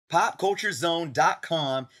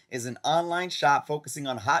PopCultureZone.com is an online shop focusing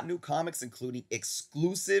on hot new comics, including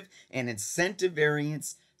exclusive and incentive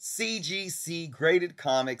variants, CGC graded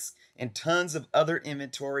comics, and tons of other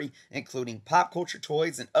inventory, including pop culture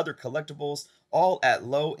toys and other collectibles, all at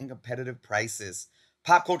low and competitive prices.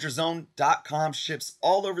 PopCultureZone.com ships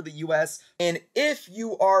all over the US, and if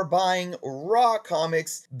you are buying raw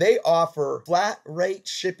comics, they offer flat rate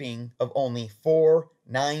shipping of only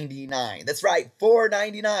 $4.99. That's right,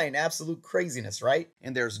 $4.99. Absolute craziness, right?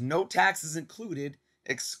 And there's no taxes included,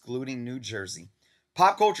 excluding New Jersey.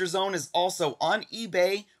 Pop Culture Zone is also on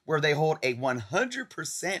eBay, where they hold a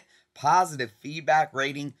 100% positive feedback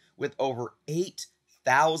rating with over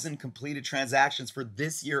 8,000 completed transactions for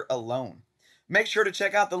this year alone. Make sure to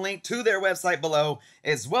check out the link to their website below,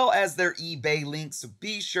 as well as their eBay link, so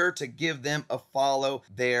be sure to give them a follow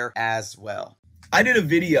there as well. I did a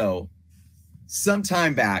video some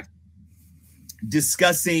time back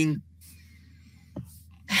discussing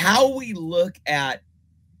how we look at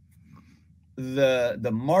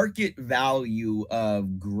the market value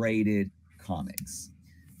of graded comics.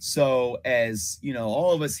 So as you know,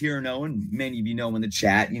 all of us here know, and many of you know in the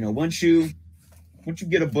chat, once you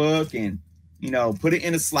get a book and put it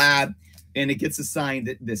in a slab and it gets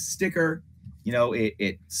assigned this sticker,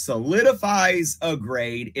 it solidifies a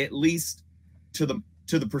grade, at least to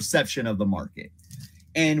the perception of the market.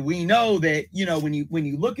 And we know that, when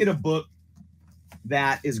you look at a book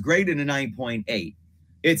that is graded a 9.8,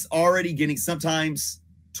 it's already getting sometimes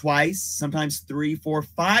twice, sometimes 3, 4,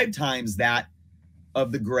 5 times that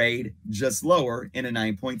of the grade, just lower in a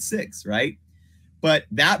 9.6, right? But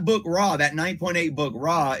that book raw, that 9.8 book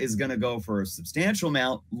raw, is going to go for a substantial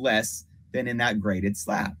amount less than in that graded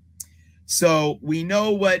slab. So we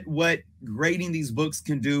know what grading these books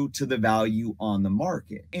can do to the value on the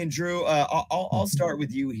market. And Drew, I'll start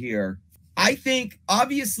with you here. I think,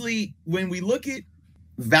 obviously, when we look at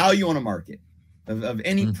value on a market of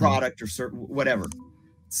any product or certain whatever,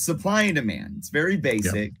 supply and demand, it's very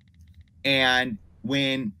basic. And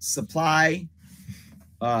when supply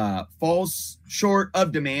falls short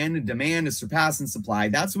of demand and demand is surpassing supply,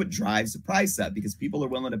 that's what drives the price up, because people are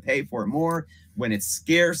willing to pay for it more when it's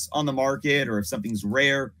scarce on the market or if something's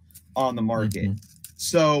rare on the market.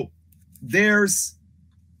 So there's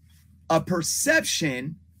a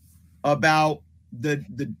perception about the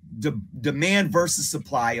demand versus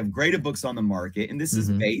supply of graded books on the market, and this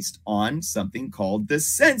is based on something called the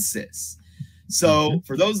census. So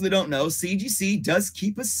for those that don't know, CGC does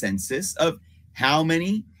keep a census of how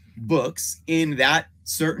many books in that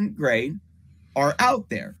certain grade are out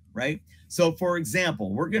there, right? So for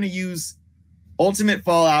example, we're going to use Ultimate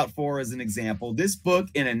Fallout 4 as an example. This book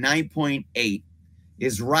in a 9.8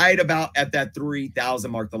 is right about at that 3,000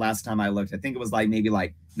 mark the last time I looked. I think it was maybe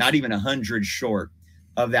not even 100 short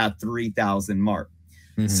of that 3,000 mark.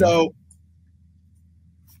 So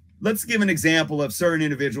let's give an example of certain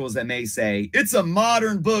individuals that may say, it's a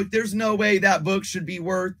modern book, there's no way that book should be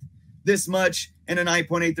worth this much in a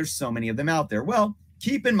 9.8. There's so many of them out there. Well,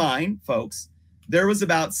 keep in mind, folks, there was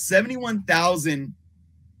about 71,000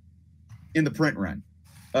 in the print run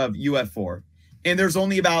of UF4, and there's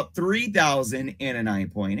only about 3,000 in a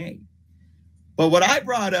 9.8. But what I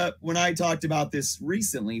brought up when I talked about this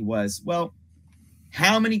recently was, well,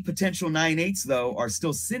 how many potential 9.8s though are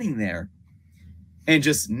still sitting there and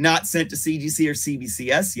just not sent to CGC or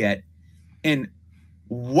CBCS yet? And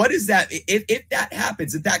what is that? If that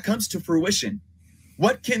happens, if that comes to fruition,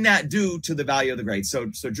 what can that do to the value of the grade? So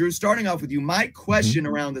Drew, starting off with you, my question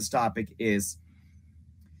around this topic is,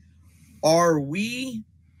 are we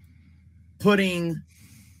putting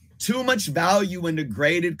too much value into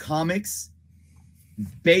graded comics,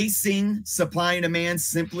 basing supply and demand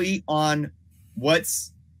simply on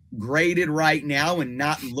what's graded right now and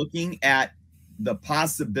not looking at the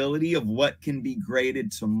possibility of what can be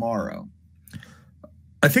graded tomorrow?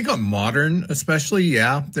 I think on modern, especially,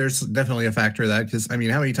 yeah, there's definitely a factor of that, because I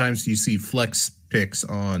mean, how many times do you see flex pics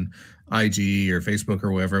on IG or Facebook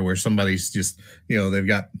or wherever where somebody's just, they've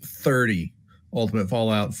got 30 Ultimate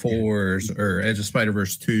Fallout 4s or Edge of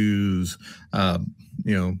Spider-Verse 2s, the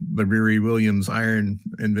Riri Williams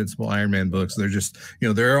Invincible Iron Man books. They're just,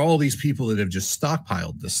 there are all these people that have just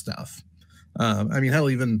stockpiled this stuff. I mean,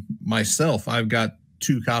 hell, even myself, I've got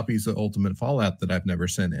 2 copies of Ultimate Fallout that I've never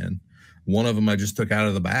sent in. One of them I just took out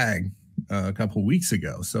of the bag a couple of weeks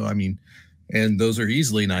ago. So, I mean, and those are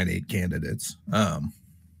easily 9.8 candidates.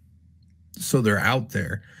 So they're out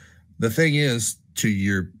there. The thing is, to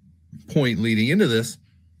your point leading into this,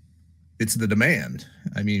 it's the demand.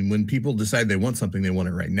 I mean, when people decide they want something, they want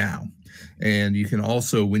it right now. And you can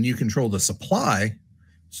also, when you control the supply,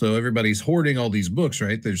 So everybody's hoarding all these books,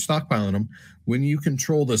 right? They're stockpiling them. When you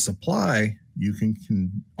control the supply, you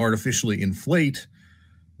can artificially inflate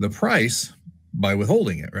the price by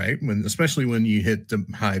withholding it, right? Especially when you hit the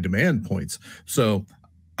high demand points. So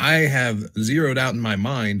I have zeroed out in my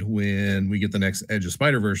mind when we get the next Edge of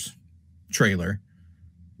Spider-Verse trailer,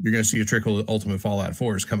 you're going to see a trickle of Ultimate Fallout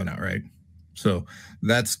 4 is coming out, right? So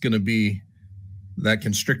that's going to be that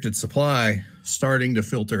constricted supply starting to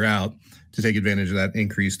filter out to take advantage of that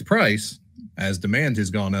increased price as demand has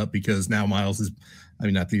gone up, because now Miles is, I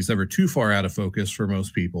mean, not that he's ever too far out of focus for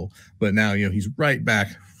most people, but now, you know, he's right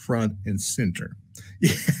back front and center.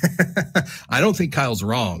 I don't think Kyle's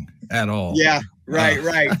wrong at all. Yeah,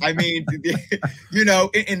 right. I mean, you know,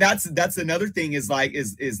 and that's another thing is like,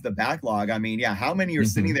 is the backlog. I mean, yeah, how many are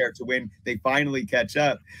sitting there to when they finally catch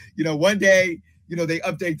up? You know, one day, you know, they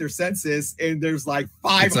update their census and there's like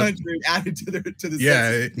 500 added to the census.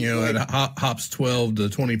 Yeah, you know, it hops 12 to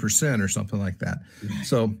 20% or something like that.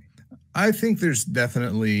 So I think there's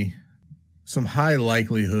definitely some high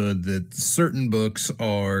likelihood that certain books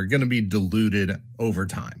are going to be diluted over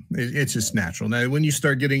time. It's just natural. Now, when you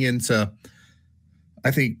start getting into,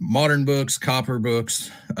 I think, modern books, copper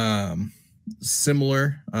books,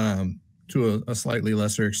 similar to a slightly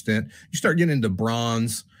lesser extent, you start getting into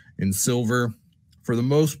bronze and silver. For the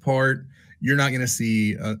most part, you're not going to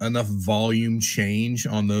see enough volume change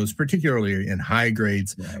on those, particularly in high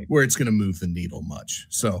grades, where it's going to move the needle much.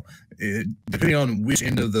 So depending on which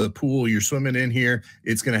end of the pool you're swimming in here,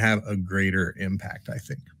 it's going to have a greater impact, I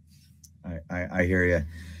think. I hear you.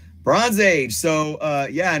 Bronze Age. So,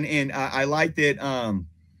 yeah, and I like that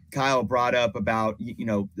Kyle brought up about, you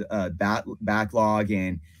know, backlog,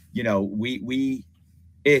 and, you know,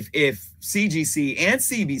 if CGC and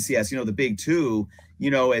CBCS, you know, the big two, you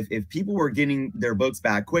know, if people were getting their books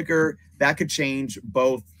back quicker, that could change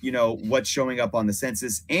both, you know, what's showing up on the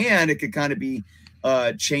census, and it could kind of be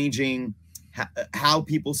changing how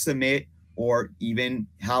people submit, or even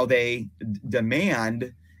how they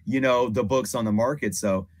demand, you know, the books on the market.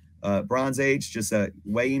 So Bronze Age, just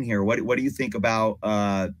weigh in here. What do you think about,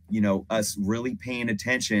 you know, us really paying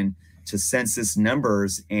attention to census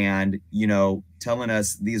numbers and, you know, telling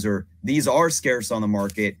us these are scarce on the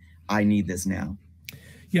market. I need this now.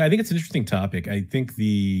 Yeah, I think it's an interesting topic. I think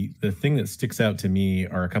the thing that sticks out to me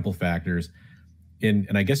are a couple factors, and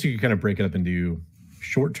I guess you could kind of break it up into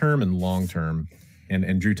short term and long term.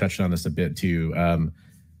 And Drew touched on this a bit too.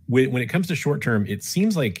 When it comes to short term, it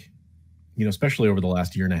seems like, you know, especially over the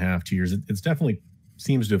last year and a half, 2 years, it's definitely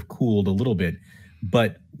seems to have cooled a little bit.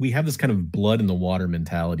 But we have this kind of blood in the water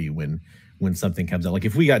mentality when something comes out. Like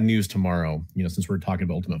if we got news tomorrow, you know, since we're talking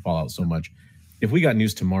about Ultimate Fallout so much, if we got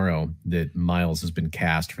news tomorrow that Miles has been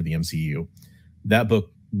cast for the MCU, that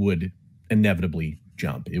book would inevitably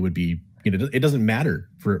jump. It would be, you know, it doesn't matter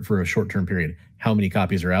for a short-term period how many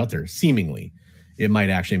copies are out there. Seemingly, it might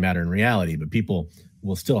actually matter in reality, but people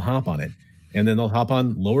will still hop on it. And then they'll hop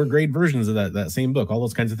on lower grade versions of that same book, all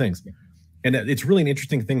those kinds of things. And it's really an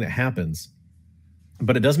interesting thing that happens.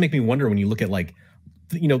 But it does make me wonder when you look at, like,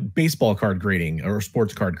 you know, baseball card grading, or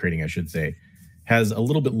sports card grading, I should say, has a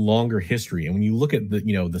little bit longer history. And when you look at the,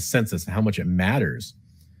 you know, the census and how much it matters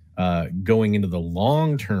going into the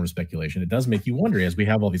long-term speculation, it does make you wonder, as we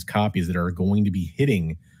have all these copies that are going to be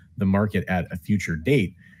hitting the market at a future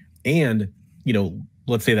date. And, you know,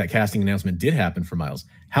 let's say that casting announcement did happen for Miles.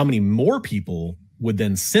 How many more people would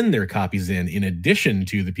then send their copies in addition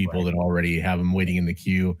to the people that already have them waiting in the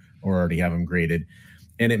queue or already have them graded?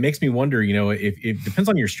 And it makes me wonder, you know, if it depends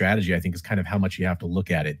on your strategy, I think, is kind of how much you have to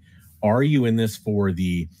look at it. Are you in this for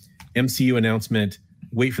the MCU announcement,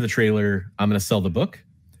 wait for the trailer, I'm going to sell the book?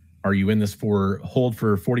 Are you in this for hold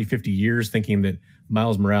for 40, 50 years thinking that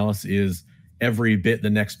Miles Morales is every bit the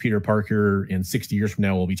next Peter Parker, and 60 years from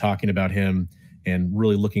now we'll be talking about him and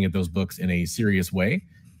really looking at those books in a serious way?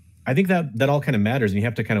 I think that all kind of matters, and you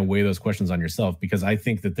have to kind of weigh those questions on yourself, because I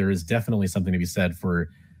think that there is definitely something to be said for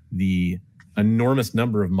the enormous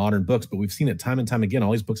number of modern books, but we've seen it time and time again.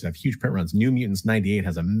 All these books have huge print runs. New Mutants 98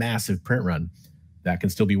 has a massive print run that can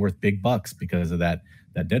still be worth big bucks because of that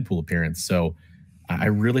Deadpool appearance. So I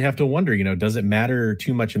really have to wonder, you know, does it matter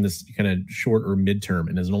too much in this kind of short or midterm,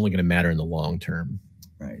 and is it only going to matter in the long term?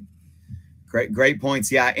 Right. Great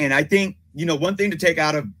points. Yeah. And I think, you know, one thing to take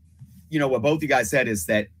out of, you know, what both you guys said is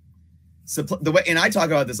that the way, and I talk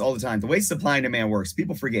about this all the time, the way supply and demand works,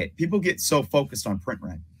 people forget. People get so focused on print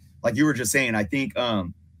run. Like you were just saying, I think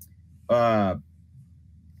Deadpool's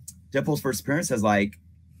first appearance has like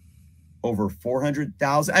over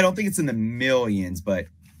 400,000. I don't think it's in the millions, but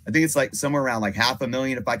I think it's like somewhere around like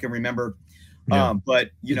 500,000, if I can remember. Yeah.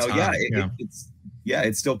 But you know, yeah,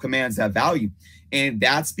 it still commands that value. And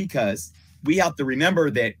that's because we have to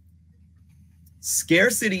remember that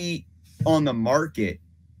scarcity on the market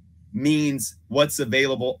means what's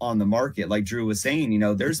available on the market. Like Drew was saying, you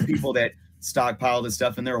know, there's people that stockpile this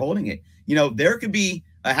stuff and they're holding it. You know, there could be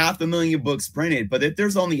 500,000 books printed, but if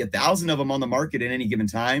there's only 1,000 of them on the market at any given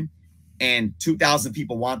time and 2,000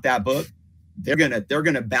 people want that book, they're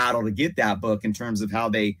gonna battle to get that book in terms of how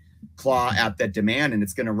they claw at that demand, and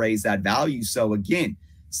it's going to raise that value. So again,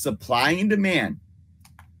 supply and demand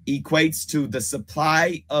equates to the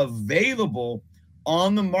supply available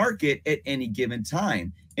on the market at any given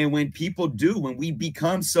time. And when we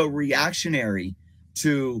become so reactionary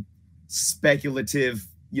to speculative,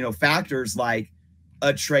 you know, factors like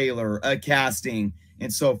a trailer, a casting,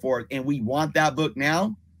 and so forth, and we want that book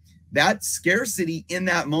now, that scarcity in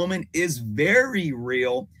that moment is very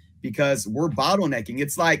real because we're bottlenecking.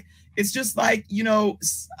 It's just like, you know,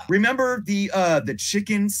 remember the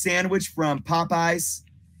chicken sandwich from Popeyes?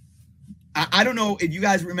 I don't know if you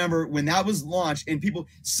guys remember when that was launched and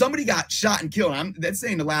somebody got shot and killed. That's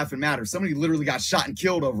saying the laugh and matter. Somebody literally got shot and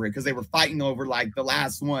killed over it because they were fighting over like the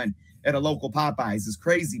last one at a local Popeyes. It's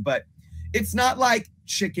crazy, but it's not like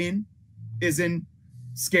chicken is in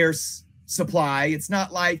scarce supply. It's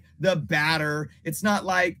not like the batter. It's not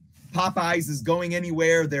like Popeyes is going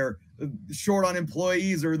anywhere. They're short on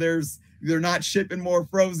employees or they're not shipping more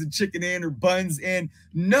frozen chicken in or buns in.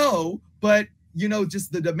 No, but you know,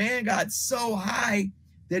 just the demand got so high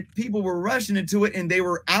that people were rushing into it and they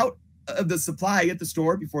were out of the supply at the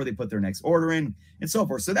store before they put their next order in and so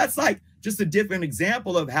forth. So that's like just a different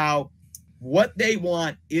example of how what they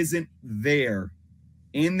want isn't there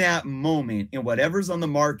in that moment, and whatever's on the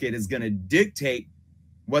market is going to dictate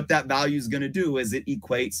what that value is going to do as it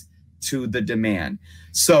equates to the demand.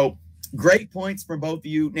 So great points from both of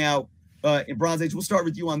you. Now, in Bronze Age, we'll start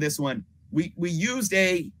with you on this one. We used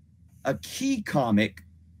a key comic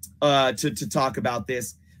to talk about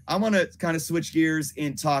this. I want to kind of switch gears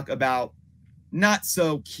and talk about not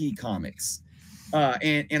so key comics.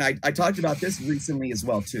 And I talked about this recently as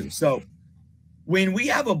well too. So when we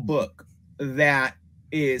have a book that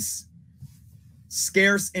is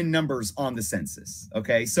scarce in numbers on the census,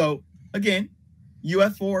 okay? So again,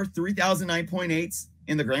 UF4 3009.8s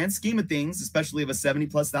in the grand scheme of things, especially of a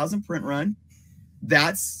 70,000+ print run,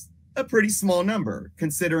 that's a pretty small number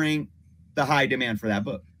considering the high demand for that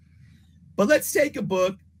book. But let's take a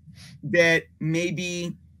book that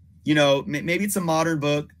maybe, you know, maybe it's a modern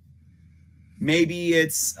book. Maybe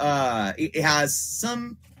it's it has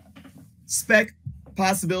some spec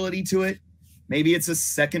possibility to it. Maybe it's a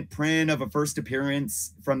second print of a first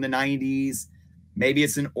appearance from the 90s. Maybe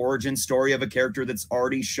it's an origin story of a character that's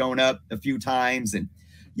already shown up a few times. And,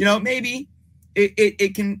 you know, maybe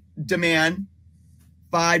it can demand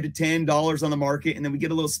 $5 to $10 on the market. And then we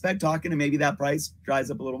get a little spec talking and maybe that price dries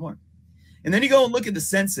up a little more. And then you go and look at the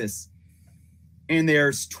census and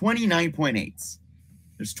there's 29.8s.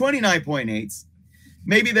 There's 29.8s.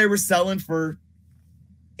 Maybe they were selling for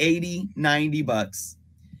 80, 90 bucks.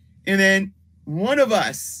 And then one of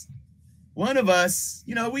us,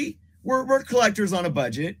 you know, we're collectors on a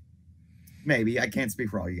budget. Maybe I can't speak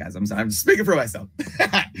for all you guys. I'm sorry, I'm speaking for myself.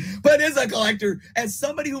 But as a collector, as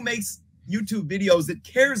somebody who makes YouTube videos that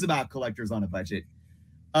cares about collectors on a budget,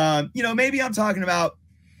 you know, maybe I'm talking about,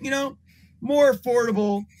 you know, more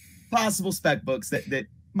affordable possible spec books that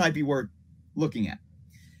might be worth looking at.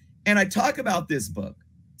 And I talk about this book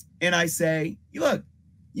and I say, look,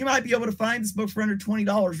 you might be able to find this book for under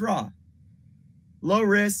 $20 raw. Low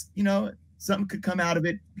risk, you know, something could come out of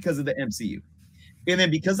it because of the MCU. And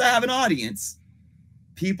then because I have an audience,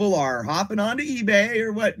 people are hopping onto eBay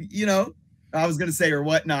or what, you know, I was going to say or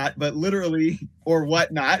whatnot, but literally or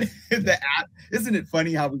whatnot. The app, isn't it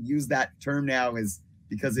funny how we use that term now is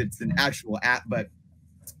because it's an actual app, but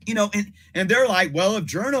you know, and they're like, well, if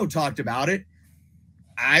Journo talked about it,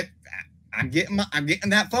 I'm getting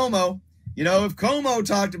that FOMO. You know, if Como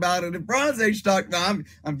talked about it, if Bronze Age talked about it,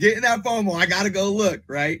 I'm getting that FOMO. I got to go look,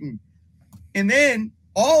 right? And then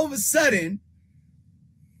all of a sudden,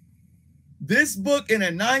 this book in a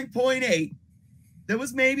 9.8, there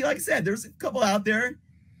was maybe, like I said, there's a couple out there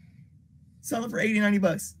selling for 80, 90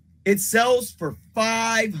 bucks. It sells for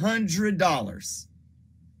 $500.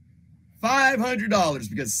 $500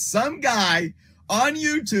 because some guy on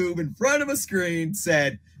YouTube in front of a screen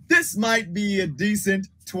said, this might be a decent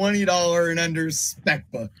 $20 and under spec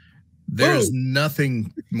book. There's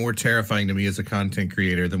nothing more terrifying to me as a content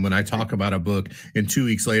creator than when I talk about a book and 2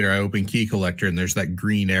 weeks later I open Key Collector and there's that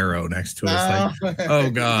green arrow next to it. It's like,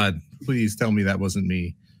 oh God, please tell me that wasn't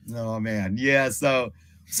me. Oh man. Yeah. So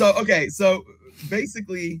okay. So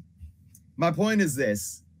basically my point is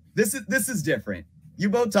this. This is different. You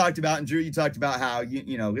both talked about, and Drew, you talked about how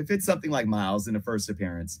you know, if it's something like Miles in a first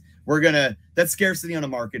appearance, that scarcity on the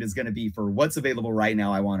market is gonna be for what's available right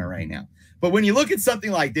now. I want it right now. But when you look at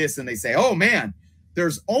something like this and they say, oh man,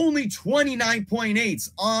 there's only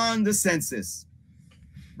 29.8s on the census,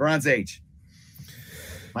 Bronze Age.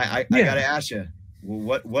 I gotta ask you,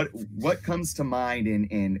 what comes to mind,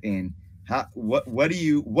 and how what are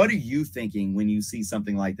you thinking when you see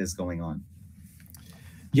something like this going on?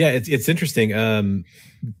 Yeah, it's interesting.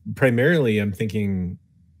 Primarily, I'm thinking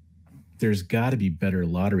there's got to be better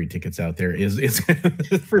lottery tickets out there. Is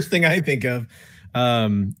the first thing I think of,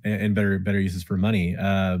 and better uses for money.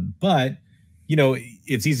 But you know,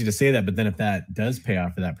 it's easy to say that, but then if that does pay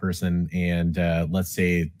off for that person, and let's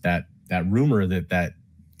say that rumor that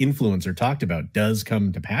influencer talked about does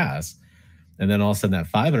come to pass, and then all of a sudden that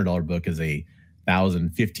 $500 book is a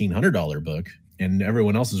 $1,500 book, and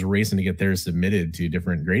everyone else is racing to get theirs submitted to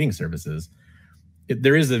different grading services,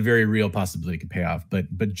 there is a very real possibility it could pay off.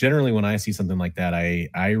 But generally, when I see something like that,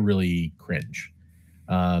 I really cringe.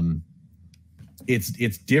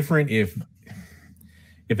 It's different if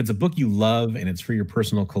it's a book you love and it's for your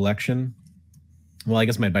personal collection. Well, I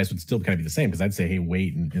guess my advice would still kind of be the same, because I'd say, hey,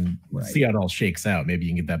 wait and right. See how it all shakes out. Maybe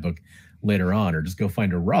you can get that book later on, or just go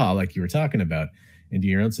find a raw like you were talking about and do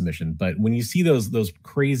your own submission. But when you see those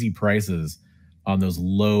crazy prices on those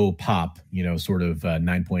low pop, you know, sort of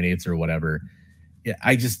 9.8s or whatever,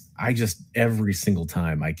 I just every single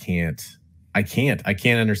time I can't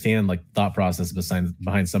understand like thought process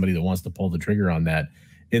behind somebody that wants to pull the trigger on that,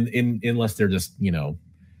 unless they're just, you know,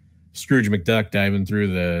 Scrooge McDuck diving through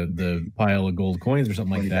the pile of gold coins or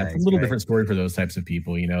something like that. It's a little different story for those types of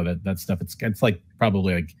people. You know, that stuff, it's like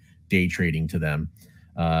probably like day trading to them.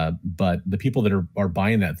 But the people that are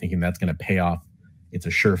buying that thinking that's going to pay off, it's a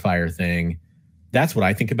surefire thing. That's what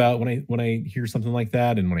I think about when I hear something like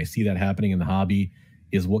that, and when I see that happening in the hobby,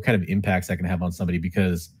 is what kind of impacts that can have on somebody.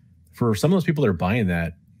 Because for some of those people that are buying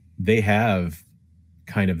that, they have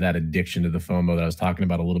kind of that addiction to the FOMO that I was talking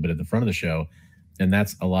about a little bit at the front of the show. And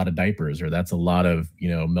that's a lot of diapers, or that's a lot of, you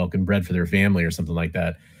know, milk and bread for their family or something like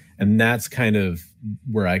that. And that's kind of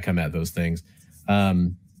where I come at those things.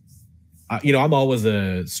 You know, I'm always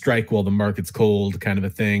a strike while the market's cold kind of a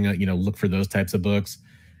thing, you know, look for those types of books.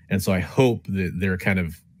 And so I hope that they're kind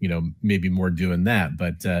of, you know, maybe more doing that.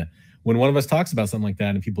 But when one of us talks about something like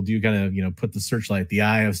that and people do kind of, you know, put the searchlight, the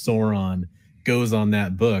eye of Sauron goes on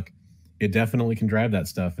that book, it definitely can drive that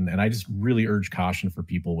stuff. And I just really urge caution for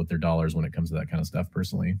people with their dollars when it comes to that kind of stuff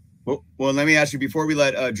personally. Well, let me ask you, before we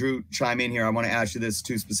let Drew chime in here, I want to ask you this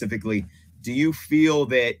too specifically. Do you feel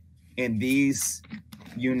that in these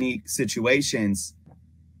unique situations,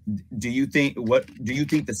 do you think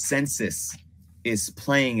the census is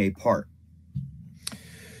playing a part?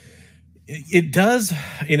 It does,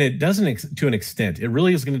 and it doesn't to an extent. It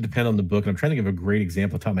really is going to depend on the book. And I'm trying to give a great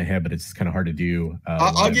example off the top of my head, but it's kind of hard to do.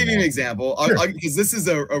 I'll give you an example, because this is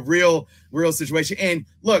a real situation. And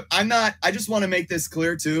look, I just want to make this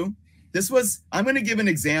clear too. I'm going to give an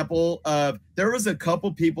example of, there was a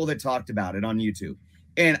couple people that talked about it on YouTube,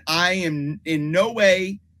 and I am in no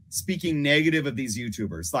way speaking negative of these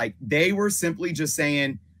YouTubers. Like, they were simply just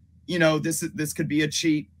saying, you know, this could be a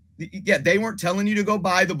cheat. Yeah, they weren't telling you to go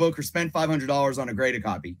buy the book or spend $500 on a graded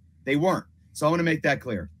copy. They weren't. So I want to make that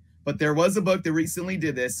clear. But there was a book that recently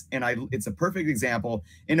did this, and it's a perfect example.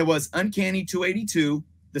 And it was Uncanny 282,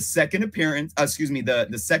 the second appearance,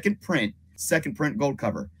 the second print gold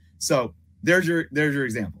cover. So there's your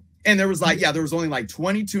example. And there was there was only like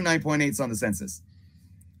 22 9.8s on the census.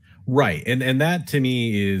 Right. And that to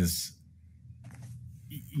me is,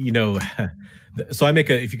 you know, so I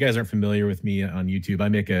if you guys aren't familiar with me on YouTube, I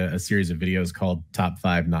make a series of videos called Top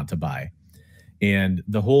 5 Not to Buy. And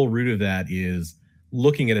the whole root of that is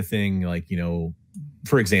looking at a thing like, you know,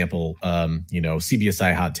 for example, you know,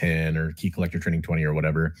 CBSI Hot 10 or Key Collector Trending 20 or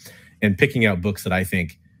whatever, and picking out books that I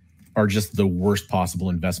think are just the worst possible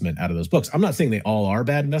investment out of those books. I'm not saying they all are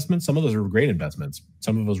bad investments. Some of those are great investments.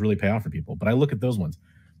 Some of those really pay off for people. But I look at those ones.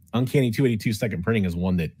 Uncanny 282 second printing is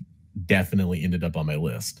one that definitely ended up on my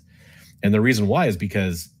list. And the reason why is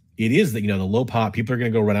because it is that, you know, the low pop, people are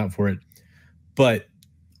going to go run out for it. But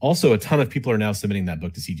also a ton of people are now submitting that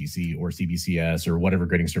book to CGC or CBCS or whatever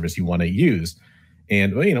grading service you want to use.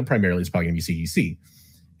 And, well, you know, primarily it's probably going to be CGC.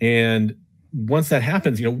 And once that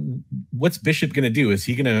happens, you know, what's Bishop going to do? Is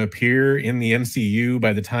he going to appear in the MCU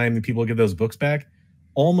by the time the people get those books back?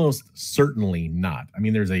 Almost certainly not. I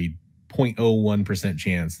mean, there's a 0.01%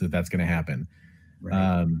 chance that that's going to happen.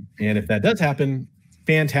 Right. And if that does happen,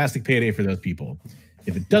 fantastic payday for those people.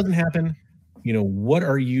 If it doesn't happen, you know, what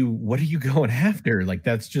are you going after? Like,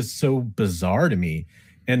 that's just so bizarre to me.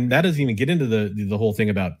 And that doesn't even get into the whole thing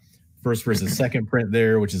about first versus second print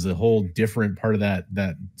there, which is a whole different part of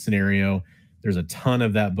that scenario. There's a ton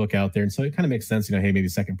of that book out there. And so it kind of makes sense, you know, hey, maybe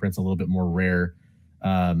second print's a little bit more rare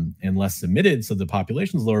and less submitted, so the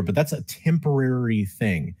population's lower, but that's a temporary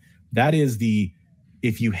thing. That is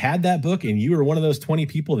if you had that book and you were one of those 20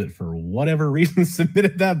 people that for whatever reason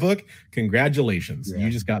submitted that book, congratulations. Yeah, you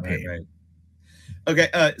just got paid. Right.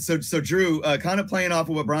 Okay, so Drew, kind of playing off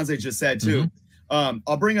of what Bronze just said too,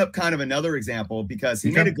 I'll bring up kind of another example because he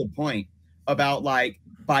made a good point about, like,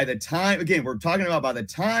 by the time, again, we're talking about by the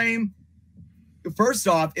time, first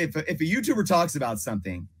off, if a YouTuber talks about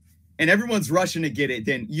something and everyone's rushing to get it,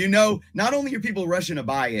 then, you know, not only are people rushing to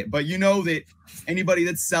buy it, but you know that anybody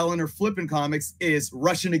that's selling or flipping comics is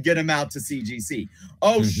rushing to get them out to CGC.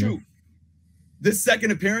 Oh, shoot. This second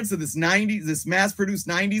appearance of this mass-produced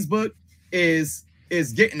 90s book is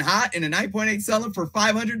getting hot, and a 9.8 selling for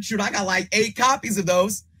 500. Shoot, I got like 8 copies of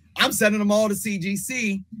those. I'm sending them all to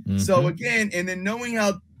CGC. So again, and then knowing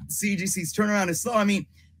how CGC's turnaround is slow. I mean,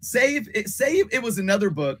 say if it was another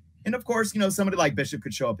book, and of course, you know, somebody like Bishop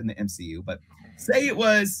could show up in the MCU, but say it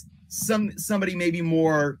was somebody maybe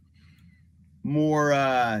more,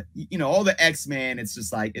 you know, all the X-Men, it's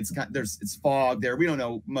just like, it's fog there. We don't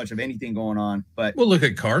know much of anything going on, but. Well, look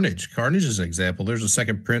at Carnage. Carnage is an example. There's a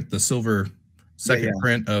second print, the silver second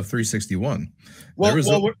print of 361.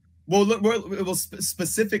 It was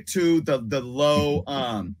specific to the low,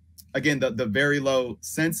 again, the very low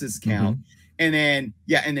census count. And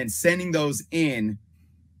then sending those in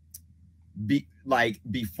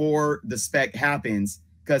before the spec happens,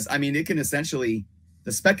 because I mean, it can essentially,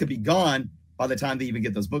 the spec could be gone by the time they even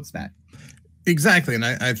get those books back. Exactly. And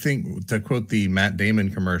I think, to quote the Matt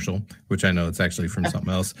Damon commercial, which I know it's actually from something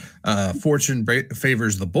else, fortune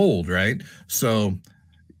favors the bold, right? So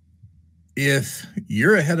if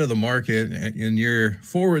you're ahead of the market and you're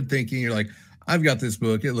forward thinking, you're like, I've got this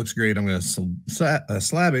book, it looks great, I'm going to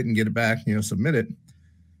slab it and get it back, you know, submit it.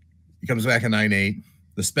 It comes back at 9.8,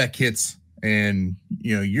 the spec hits, and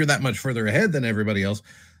you know, you're that much further ahead than everybody else.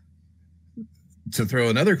 To throw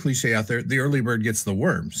another cliche out there, the early bird gets the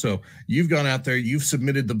worm. So you've gone out there, you've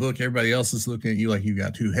submitted the book, everybody else is looking at you like you've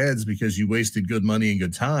got 2 heads because you wasted good money and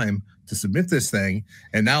good time to submit this thing.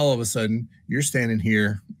 And now all of a sudden you're standing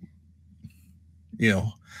here, you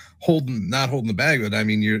know, not holding the bag, but I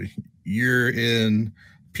mean, you're in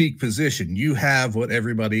peak position. You have what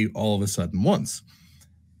everybody all of a sudden wants.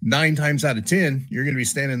 9 times out of 10, you're going to be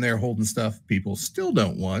standing there holding stuff people still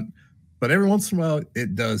don't want, but every once in a while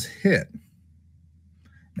it does hit.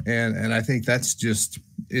 And I think that's just,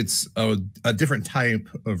 it's a different type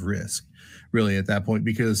of risk really at that point,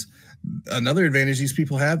 because another advantage these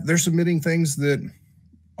people have, they're submitting things that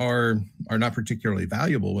are not particularly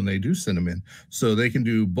valuable when they do send them in. So they can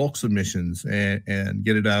do bulk submissions and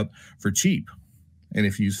get it out for cheap. And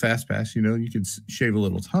if you use FastPass, you know, you can shave a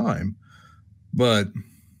little time, but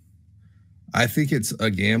I think it's a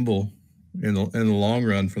gamble in the long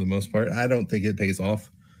run for the most part. I don't think it pays off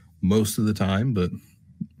most of the time, but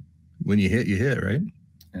when you hit, right?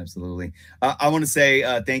 Absolutely. I want to say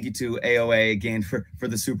thank you to AOA again for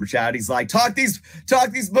the super chat. He's like, talk these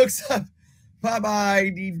books up.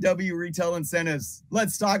 Bye-bye, DW retail incentives.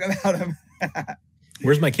 Let's talk about them.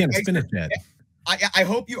 Where's my can of spinach at? I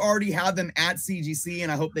hope you already have them at CGC,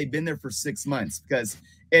 and I hope they've been there for 6 months, because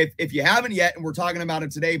if you haven't yet, and we're talking about it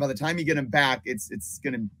today, by the time you get them back, it's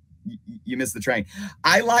gonna, you miss the train.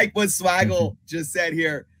 I like what Swaggle just said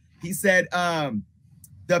here. He said,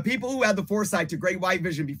 the people who had the foresight to Great White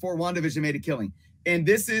Vision before WandaVision made a killing. And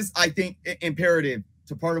this is, I think, imperative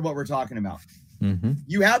to part of what we're talking about.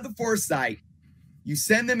 You have the foresight, you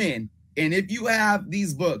send them in, and if you have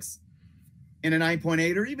these books in a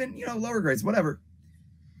 9.8 or even, you know, lower grades, whatever,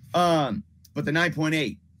 but the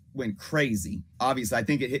 9.8 went crazy. Obviously, I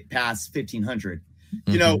think it hit past 1,500.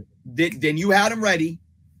 You know, then you had them ready.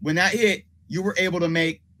 When that hit, you were able to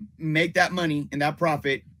make that money and that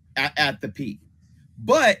profit at the peak.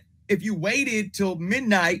 But if you waited till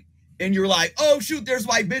midnight and you're like, oh, shoot, there's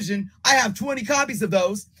White Vision, I have 20 copies of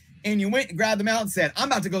those, and you went and grabbed them out and said, I'm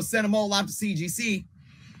about to go send them all out to CGC.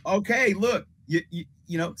 Okay, look, you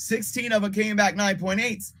know, 16 of them came back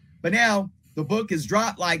 9.8s, but now the book has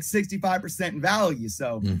dropped like 65% in value.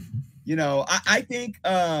 So, you know, I think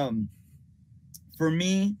for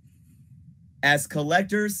me, as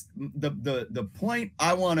collectors, the point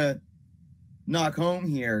I want to knock home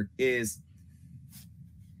here is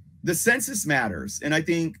the census matters. And I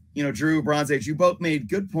think, you know, Drew, Bronze Age, you both made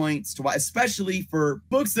good points to why, especially for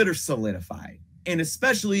books that are solidified. and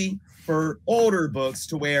especially for older books,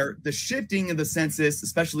 to where the shifting of the census,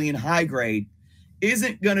 especially in high grade,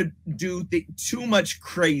 isn't going to do too much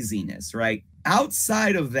craziness, right?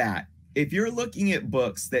 Outside of that, if you're looking at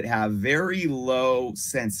books that have very low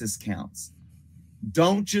census counts,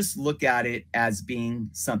 don't just look at it as being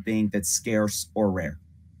something that's scarce or rare.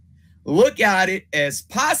 Look at it as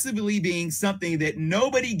possibly being something that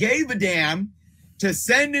nobody gave a damn to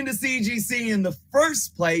send into CGC in the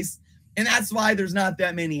first place, and that's why there's not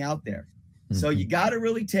that many out there. So you got to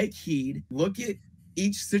really take heed, look at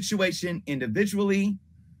each situation individually,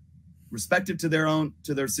 respective to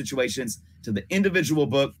their situations, to the individual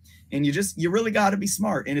book, and you really got to be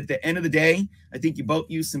smart. And at the end of the day, I think you both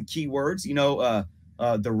use some key words, you know,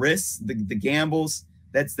 the risks, the gambles.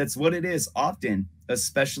 That's what it is often,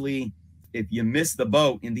 especially if you miss the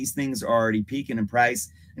boat and these things are already peaking in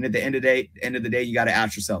price. And at the end of the day, you got to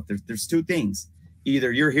ask yourself, there's two things.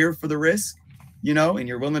 Either you're here for the risk, you know, and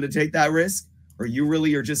you're willing to take that risk, or you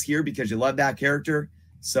really are just here because you love that character.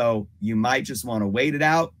 So you might just want to wait it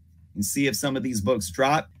out and see if some of these books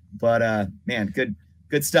drop. But man, good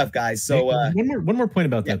stuff, guys. So one more point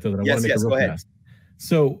about that, though, that I want to make real fast.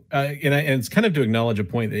 So and it's kind of to acknowledge a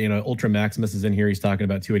point that, you know, Ultra Maximus is in here. He's talking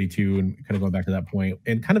about 282 and kind of going back to that point,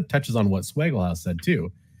 and kind of touches on what Swagglehouse said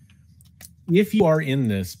too. If you are in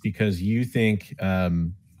this because you think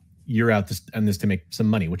you're out on this to make some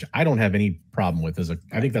money, which I don't have any problem with,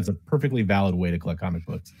 I think that's a perfectly valid way to collect comic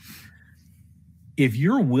books. If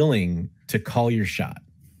you're willing to call your shot,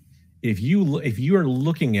 if you are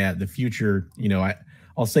looking at the future, you know,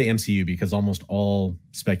 I'll say MCU because almost all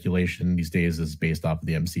speculation these days is based off of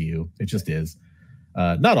the MCU. It just is.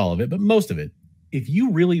 Not all of it, but most of it. If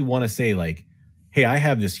you really want to say like, hey, I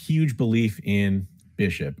have this huge belief in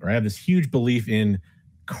Bishop, or I have this huge belief in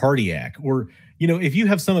Cardiac, or, you know, if you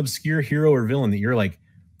have some obscure hero or villain that you're like,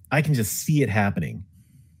 I can just see it happening.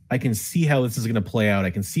 I can see how this is going to play out. I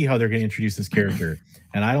can see how they're going to introduce this character.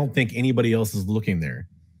 And I don't think anybody else is looking there.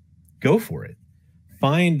 Go for it.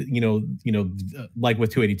 Find, you know, like with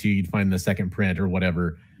 282, you'd find the second print or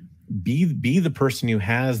whatever. Be the person who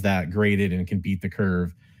has that graded and can beat the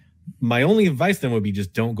curve. My only advice then would be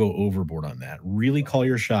just don't go overboard on that. Really call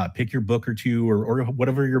your shot. Pick your book or two or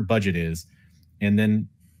whatever your budget is. And then,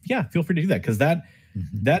 yeah, feel free to do that. Because that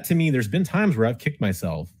to me, there's been times where I've kicked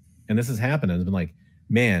myself, and this has happened. And I've been like,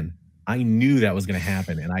 man, I knew that was going to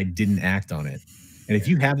happen and I didn't act on it. And if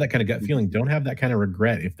you have that kind of gut feeling, don't have that kind of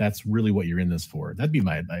regret if that's really what you're in this for. That'd be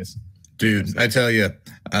my advice. Dude, I tell you,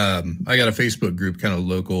 I got a Facebook group, kind of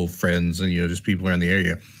local friends and, you know, just people around the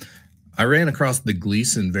area. I ran across the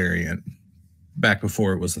Gleason variant back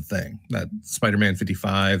before it was a thing. That Spider-Man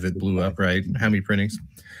 55 that blew up, right? How many printings?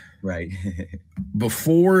 Right.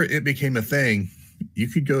 Before it became a thing, you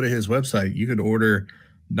could go to his website. You could order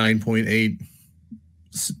 9.8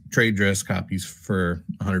 trade dress copies for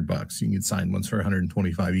 $100. You can get signed ones for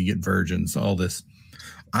 125. You get virgins, all this.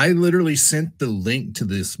 I literally sent the link to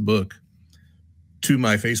this book to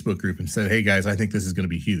my Facebook group and said, hey guys, I think this is going to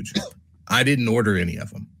be huge. I didn't order any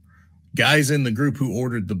of them. Guys in the group who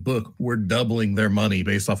ordered the book were doubling their money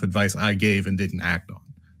based off advice I gave and didn't act on.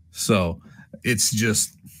 So it's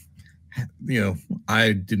just, you know,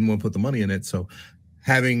 I didn't want to put the money in it. So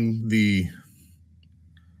having the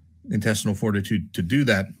intestinal fortitude to do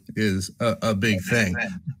that is a big thing.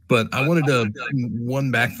 But I wanted to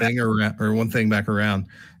one thing back around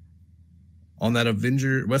on that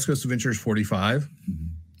West Coast Adventures 45.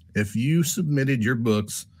 If you submitted your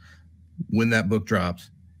books when that book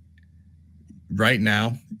drops, right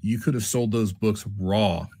now you could have sold those books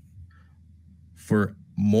raw for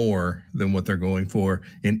more than what they're going for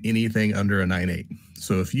in anything under a 9.8.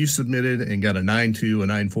 So if you submitted and got a 9.2, a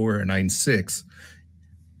 9.4, or a 9.6,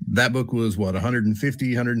 that book was what, 150,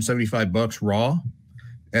 175 bucks raw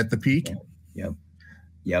at the peak. Yep.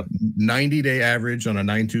 90-day average on a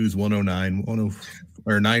 9.2 is 109,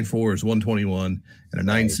 or 9.4 is 121, and a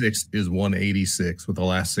 9.6 is 186 with a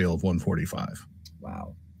last sale of 145.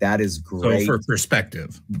 Wow. That is great. So for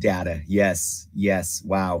perspective. Data. Yes.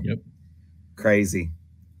 Wow. Yep. Crazy.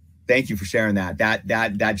 Thank you for sharing that.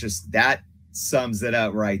 That sums it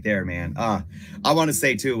up right there, man. I want to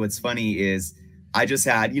say too, what's funny is I just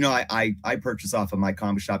had, you know, I purchase off of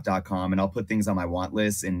mycomicshop.com, and I'll put things on my want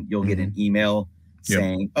list, and you'll get an email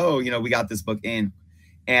saying, oh, you know, we got this book in.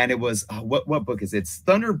 And it was, what book is it? It's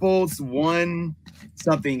Thunderbolts 1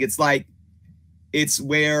 something. It's like, it's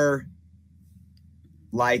where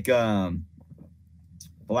like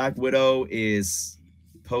Black Widow is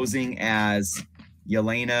posing as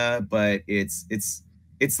Yelena, but it's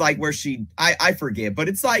like where I forget, but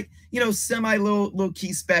it's like, you know, semi little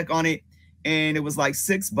key spec on it. And it was like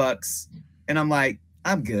 $6. And I'm like,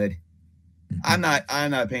 I'm good. I'm not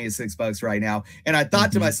paying $6 right now. And I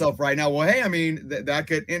thought to myself right now, well, hey, I mean, that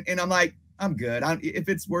could, and I'm like, I'm good. If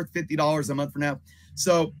it's worth $50 a month for now.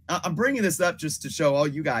 So I'm bringing this up just to show all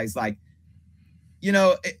you guys, like, you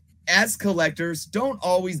know, as collectors, don't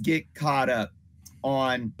always get caught up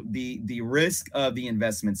on the risk of the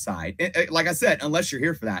investment side. Like I said, unless you're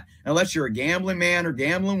here for that, unless you're a gambling man or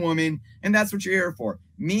gambling woman, and that's what you're here for.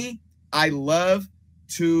 Me, I love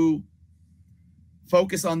to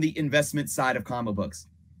focus on the investment side of comic books.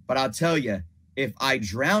 But I'll tell you, if I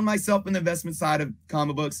drown myself in the investment side of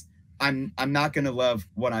comic books, I'm not going to love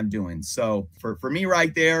what I'm doing. So for me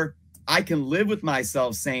right there, I can live with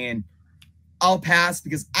myself saying I'll pass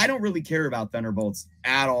because I don't really care about Thunderbolts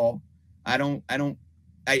at all. I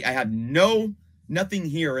have nothing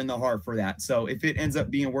here in the heart for that. So if it ends up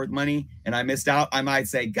being worth money and I missed out, I might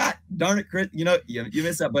say, God darn it, Chris, you know, you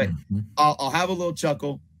missed out, but I'll have a little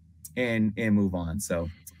chuckle and move on. So